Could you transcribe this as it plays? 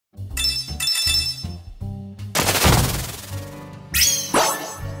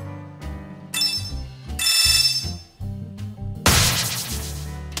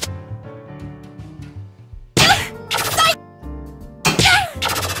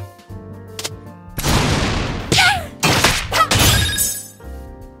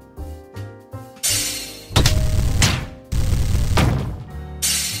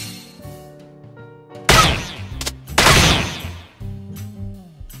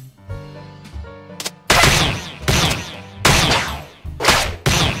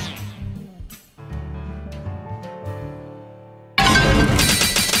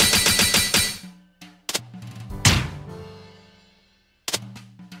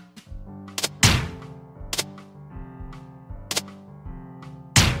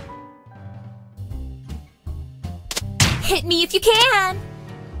Hit me if you can!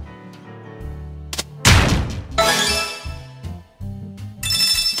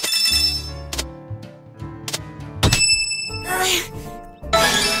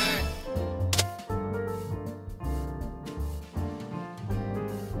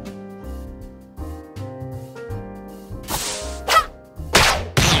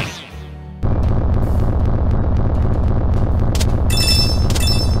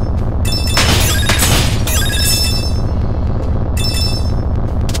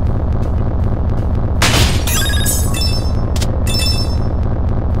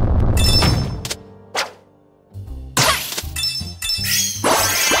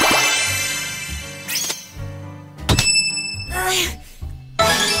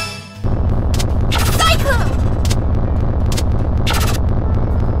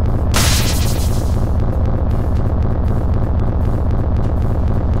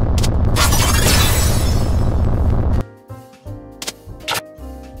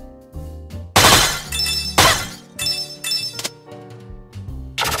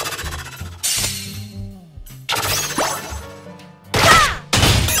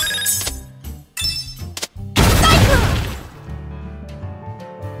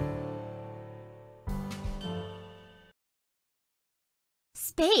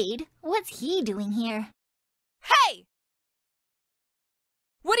 Spade? What's he doing here? Hey!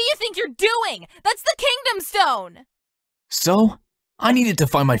 What do you think you're doing? That's the Kingdom Stone! So? I needed to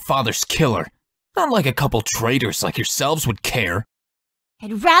find my father's killer. Not like a couple traitors like yourselves would care.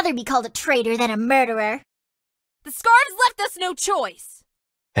 I'd rather be called a traitor than a murderer. The Scarves left us no choice.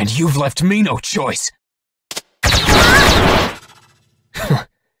 And you've left me no choice.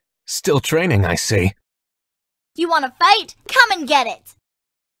 Still training, I see. You want to fight? Come and get it!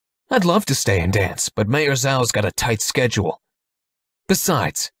 I'd love to stay and dance, but Mayor Zao's got a tight schedule.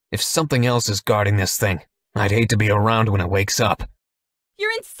 Besides, if something else is guarding this thing, I'd hate to be around when it wakes up.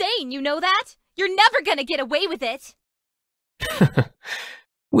 You're insane, you know that? You're never gonna get away with it.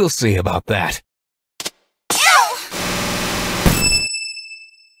 We'll see about that.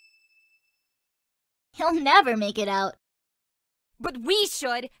 He'll never make it out. But we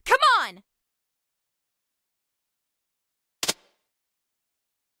should. Come on!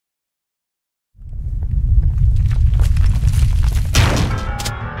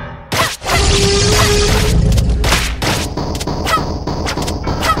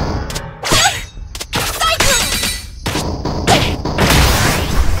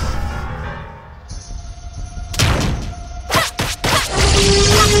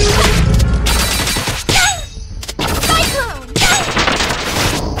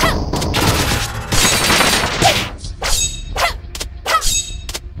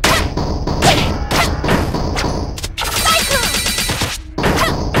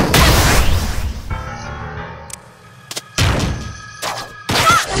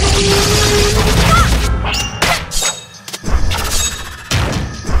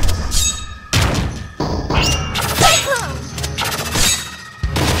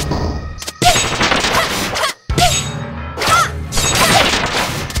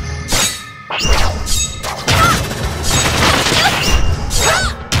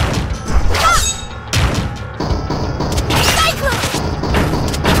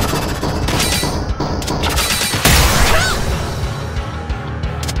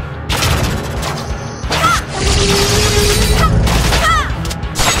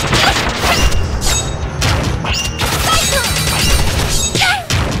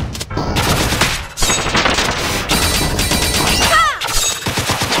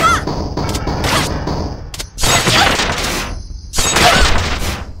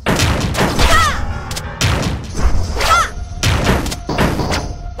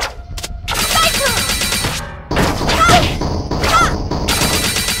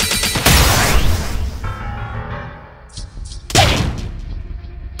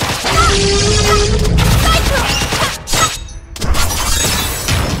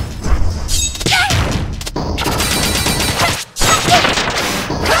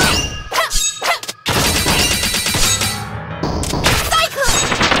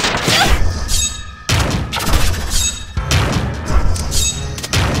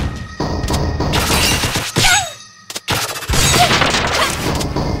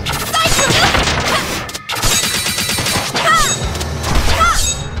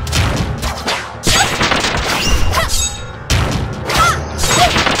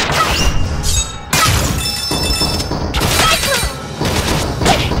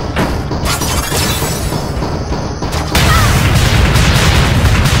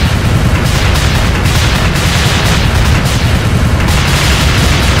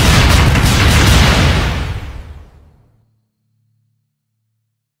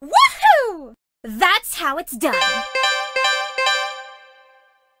 it's done.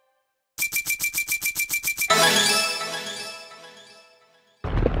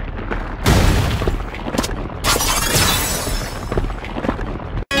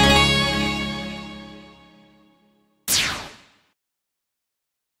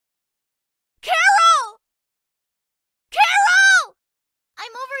 Carol! Carol!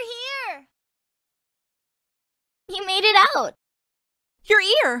 I'm over here. You made it out. Your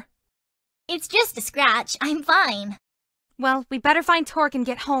ear! It's just a scratch. I'm fine. Well, we better find Torque and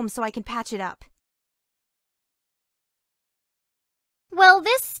get home so I can patch it up. Well,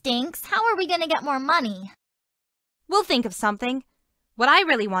 this stinks. How are we gonna get more money? We'll think of something. What I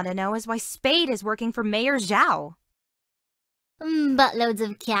really want to know is why Spade is working for Mayor Zao. Buttloads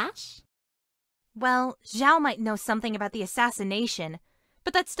of cash? Well, Zhao might know something about the assassination,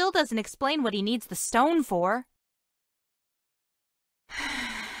 but that still doesn't explain what he needs the stone for.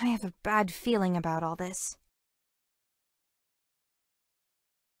 I have a bad feeling about all this.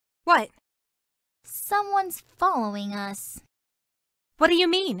 What? Someone's following us. What do you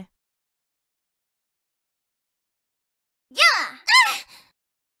mean? Yeah!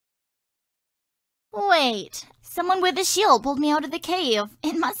 Wait, someone with a shield pulled me out of the cave.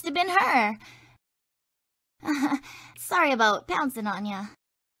 It must have been her. Sorry about bouncing on ya.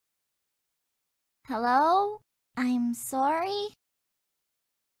 Hello? I'm sorry?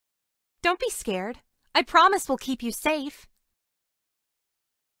 Don't be scared. I promise we'll keep you safe.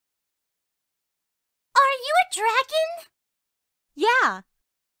 Are you a dragon? Yeah.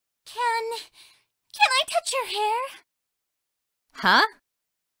 Can I touch your hair? Huh?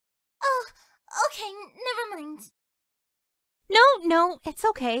 Oh, okay, never mind. No, it's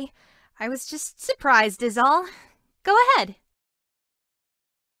okay. I was just surprised is all. Go ahead.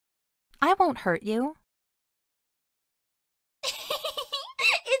 I won't hurt you.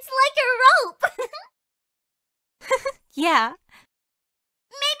 It's like a rope. Yeah.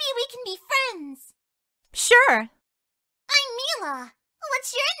 Maybe we can be friends. Sure. I'm Mila.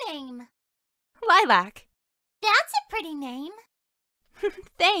 What's your name? Lilac. That's a pretty name.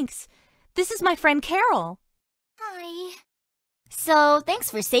 Thanks. This is my friend Carol. Hi. So, thanks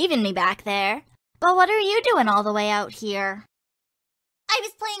for saving me back there. But what are you doing all the way out here? I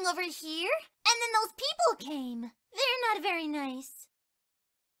was playing over here, and then those people came. They're not very nice.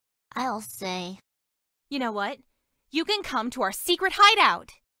 I'll say. You know what? You can come to our secret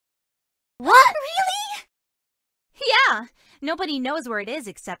hideout. What? Really? Yeah. Nobody knows where it is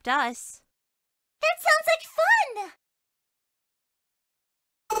except us. That sounds like fun!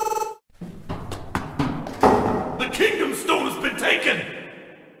 The Kingdom Stone has been taken!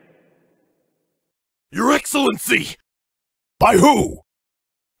 Your Excellency! By who?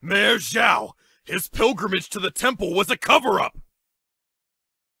 Mayor Zao. His pilgrimage to the temple was a cover-up!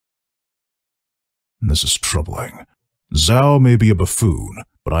 This is troubling. Zao may be a buffoon,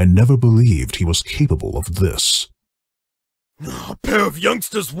 but I never believed he was capable of this. A pair of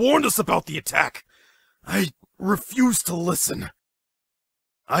youngsters warned us about the attack. I refuse to listen.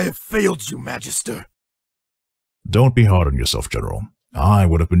 I have failed you, Magister. Don't be hard on yourself, General. I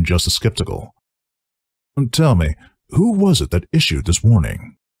would have been just as skeptical. Tell me, who was it that issued this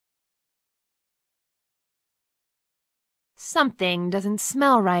warning? Something doesn't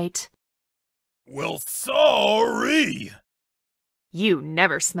smell right. Well, sorry. You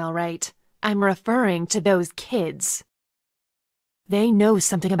never smell right. I'm referring to those kids. They know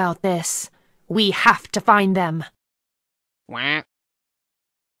something about this. We have to find them. Wah.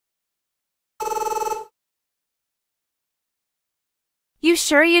 You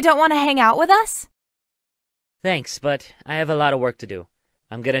sure you don't want to hang out with us? Thanks, but I have a lot of work to do.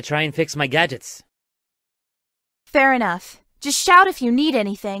 I'm gonna try and fix my gadgets. Fair enough. Just shout if you need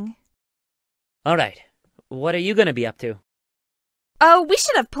anything. Alright, what are you gonna be up to? Oh, we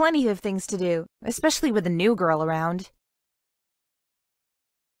should have plenty of things to do, especially with a new girl around.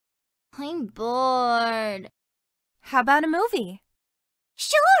 I'm bored. How about a movie?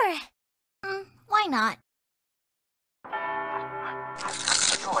 Sure! Why not?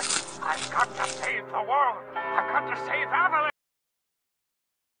 I've got to save the world! I've got to save Avalon!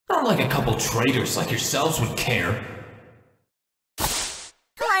 Not like a couple traitors like yourselves would care.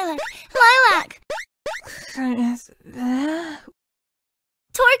 Lilac! Lilac!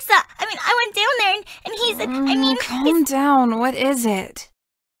 Torxa! I went down there and he said, Calm down. What is it?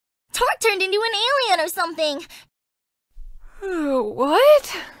 Torque turned into an alien or something.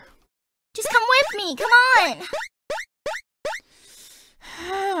 What? Just come with me, come on!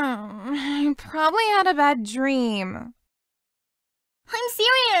 I probably had a bad dream. I'm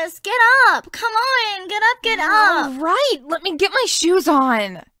serious, get up! Come on, get up! All right, let me get my shoes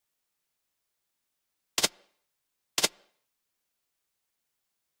on.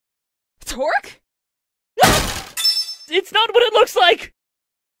 Torque? It's not what it looks like!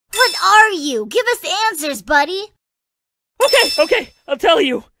 What are you? Give us answers, buddy. Okay, I'll tell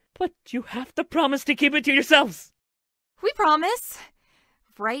you. But you have to promise to keep it to yourselves. We promise.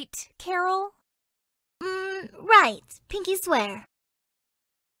 Right, Carol? Right. Pinky swear.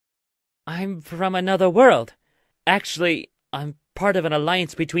 I'm from another world. Actually, I'm part of an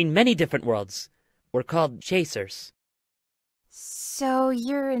alliance between many different worlds. We're called Chasers. So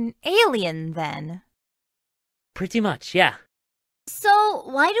you're an alien, then? Pretty much, yeah. So,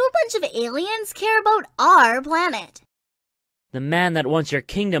 why do a bunch of aliens care about our planet? The man that wants your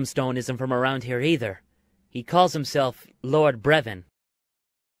kingdom stone isn't from around here either. He calls himself Lord Brevin.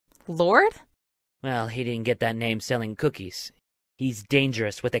 Lord? Well, he didn't get that name selling cookies. He's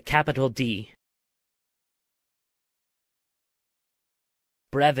dangerous with a capital D.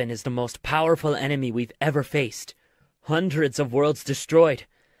 Brevin is the most powerful enemy we've ever faced. Hundreds of worlds destroyed.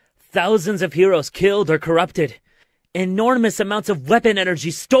 Thousands of heroes killed or corrupted. Enormous amounts of weapon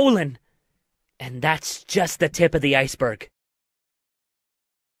energy stolen. And that's just the tip of the iceberg.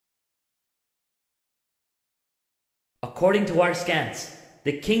 According to our scans,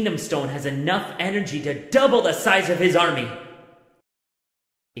 the Kingdom Stone has enough energy to double the size of his army.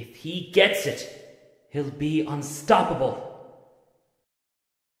 If he gets it, he'll be unstoppable.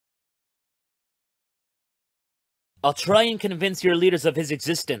 I'll try and convince your leaders of his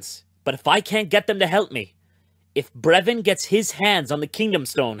existence, but if I can't get them to help me, if Brevin gets his hands on the Kingdom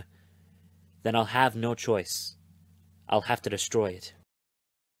Stone, then I'll have no choice. I'll have to destroy it.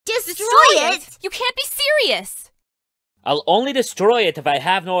 Destroy it? You can't be serious! I'll only destroy it if I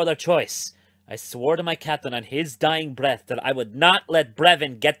have no other choice. I swore to my captain on his dying breath that I would not let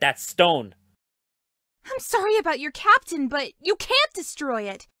Brevin get that stone. I'm sorry about your captain, but you can't destroy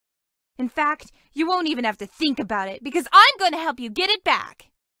it. In fact, you won't even have to think about it, because I'm going to help you get it back.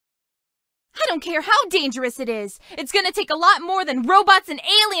 I don't care how dangerous it is. It's going to take a lot more than robots and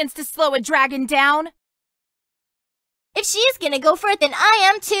aliens to slow a dragon down. If she's gonna go for it, then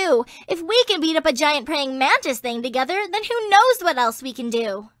I am too. If we can beat up a giant praying mantis thing together, then who knows what else we can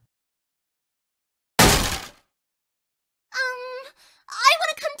do. I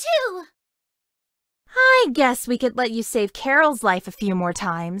wanna come too. I guess we could let you save Carol's life a few more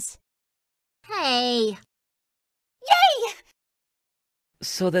times. Hey. Yay!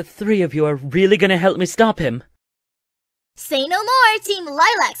 So the three of you are really gonna help me stop him? Say no more, Team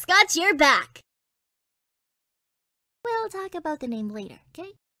Lilac's got your back. We'll talk about the name later,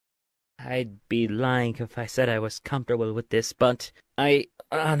 okay? I'd be lying if I said I was comfortable with this, but I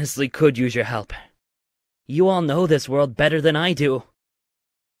honestly could use your help. You all know this world better than I do.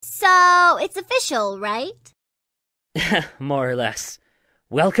 So, it's official, right? More or less.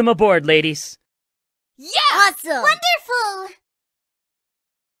 Welcome aboard, ladies. Yeah! Awesome! Wonderful!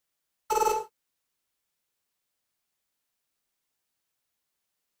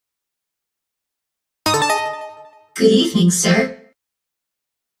 Good evening, sir.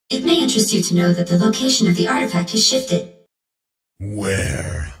 It may interest you to know that the location of the artifact has shifted.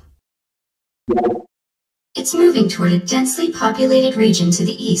 Where? It's moving toward a densely populated region to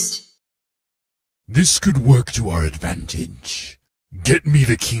the east. This could work to our advantage. Get me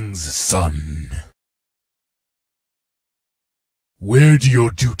the king's son. Where do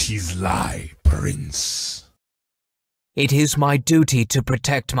your duties lie, Prince? It is my duty to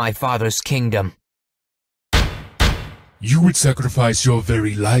protect my father's kingdom. You would sacrifice your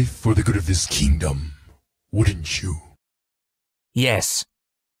very life for the good of this kingdom, wouldn't you? Yes.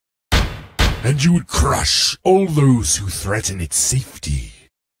 And you would crush all those who threaten its safety.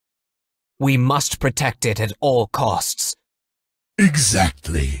 We must protect it at all costs.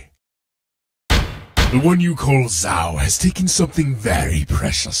 Exactly. The one you call Zao has taken something very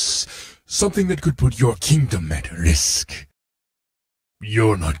precious, something that could put your kingdom at risk.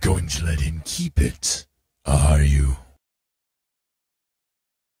 You're not going to let him keep it, are you?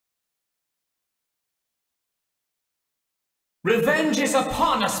 Revenge is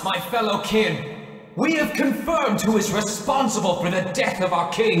upon us, my fellow kin. We have confirmed who is responsible for the death of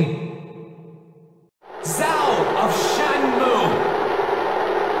our king. Zao of Shanmu.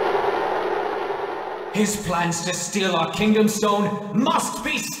 His plans to steal our kingdom stone must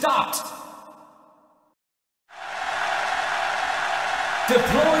be stopped.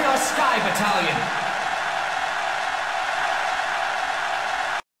 Deploy our Sky Battalion.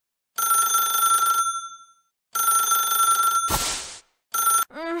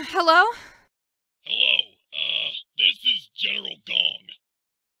 Hello? Hello, this is General Gong.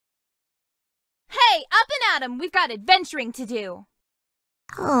 Hey, up and at 'em! We've got adventuring to do.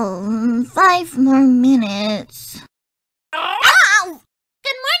 Oh, 5 more minutes. Ow!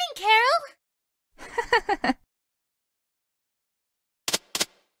 Good morning, Carol.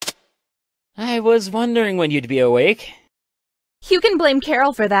 I was wondering when you'd be awake. You can blame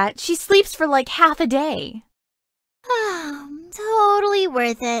Carol for that. She sleeps for like half a day. Totally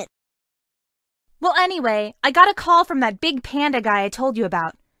worth it. Well, anyway, I got a call from that big panda guy I told you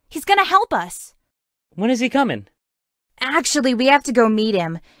about. He's gonna help us. When is he coming? Actually, we have to go meet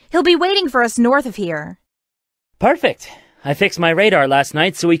him. He'll be waiting for us north of here. Perfect. I fixed my radar last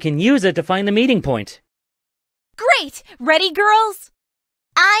night so we can use it to find the meeting point. Great! Ready, girls?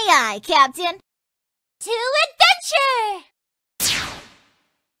 Aye, aye, Captain. To adventure!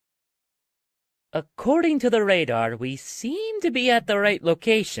 According to the radar, we seem to be at the right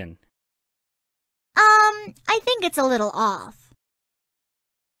location. I think it's a little off.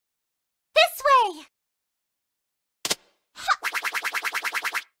 This way!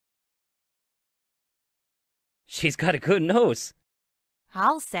 She's got a good nose.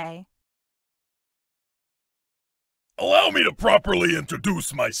 I'll say. Allow me to properly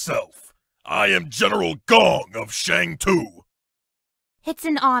introduce myself. I am General Gong of Shang-Tu. It's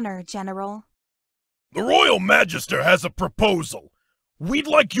an honor, General. The Royal Magister has a proposal. We'd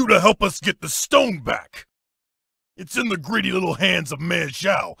like you to help us get the stone back. It's in the greedy little hands of Mayor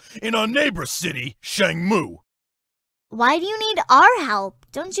Zao in our neighbor city, Shangmu. Why do you need our help?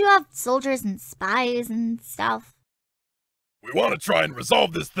 Don't you have soldiers and spies and stuff? We want to try and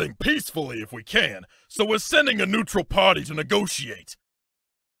resolve this thing peacefully if we can, so we're sending a neutral party to negotiate.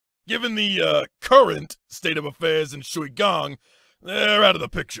 Given the current state of affairs in Shuigang, they're out of the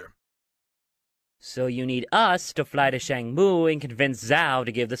picture. So you need us to fly to Shangmu and convince Zhao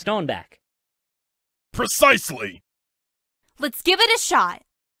to give the stone back. Precisely! Let's give it a shot.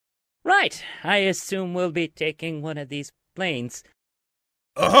 Right. I assume we'll be taking one of these planes.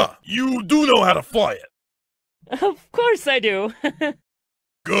 Uh-huh. You do know how to fly it. Of course I do.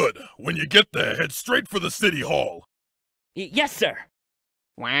 Good. When you get there, head straight for the city hall. Yes, sir.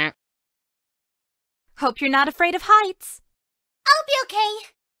 Wah. Hope you're not afraid of heights. I'll be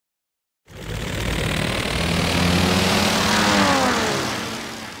okay.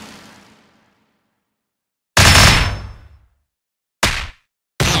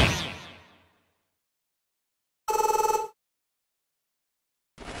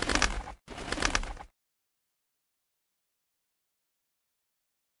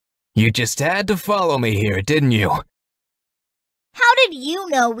 You just had to follow me here, didn't you? How did you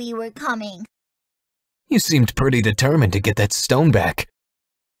know we were coming? You seemed pretty determined to get that stone back.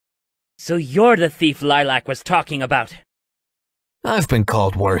 So you're the thief Lilac was talking about. I've been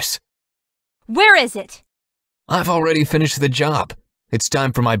called worse. Where is it? I've already finished the job. It's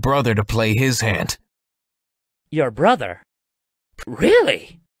time for my brother to play his hand. Your brother?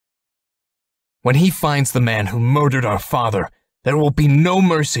 Really? When he finds the man who murdered our father, there will be no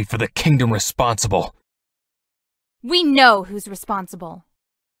mercy for the kingdom responsible. We know who's responsible.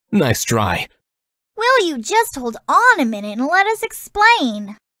 Nice try. Will you just hold on a minute and let us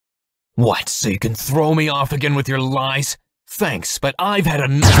explain? What, so you can throw me off again with your lies? Thanks, but I've had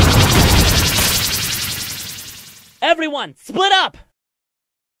enough. Everyone, split up!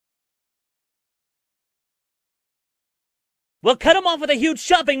 We'll cut him off with a huge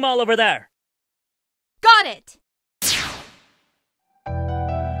shopping mall over there. Got it!